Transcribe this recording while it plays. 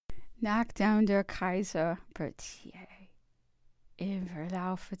Nachdem der Kaiser Berthier im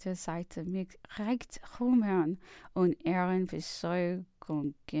Verlauf der Zeit mit Reichtümern und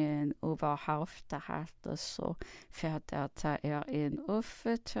Ehrenbezeugungen überhauft hatte, so förderte er ihn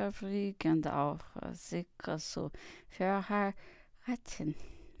öfterwiegend auch sicher zu verheiraten.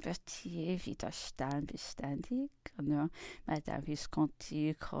 Berthier widerstand beständig, nur Madame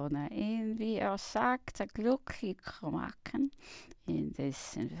Visconti konnte ihn, wie er sagte, glücklich machen.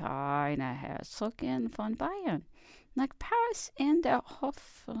 Indessen war eine Herzogin von Bayern nach Paris in der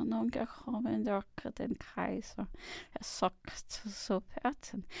Hoffnung gekommen, durch den Kaiser versorgt zu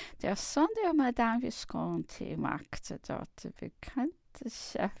werden. Der Sohn der Madame Visconti machte dort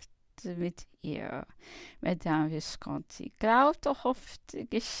Bekanntschaft mit ihr. Madame Visconti glaubte, hoffte,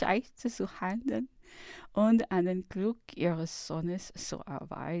 gescheit zu handeln und an den Glück ihres Sohnes zu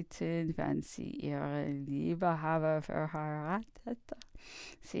arbeiten, wenn sie ihren Liebhaber verheiratete.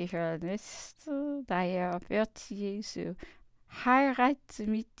 Sicher nicht, daher wird Jesu Heirat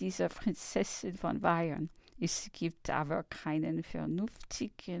mit dieser Prinzessin von Bayern. Es gibt aber keinen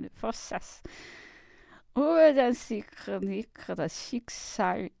vernünftigen Vorsatz, über den sich nicht das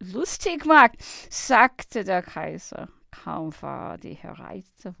Schicksal lustig macht, sagte der Kaiser. Kaum war die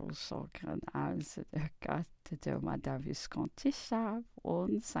Heiratsversorgung, also der Gatte der Madame Visconti starb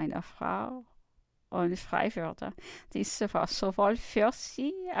und seine Frau und frei wurde. Diese war sowohl für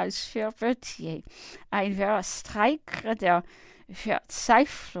sie als für Berthier ein wahrer Streik der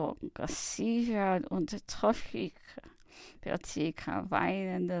Verzweiflung. Sie waren untertroffen. Berthier kam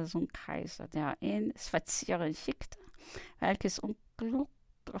weinend zum Kaiser, der ihn spazieren schickte. Welches Unglück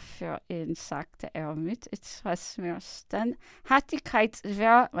für ihn, sagte er mit etwas mehr Standhaftigkeit,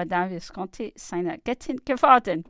 wäre Madame Visconti seine Gattin geworden.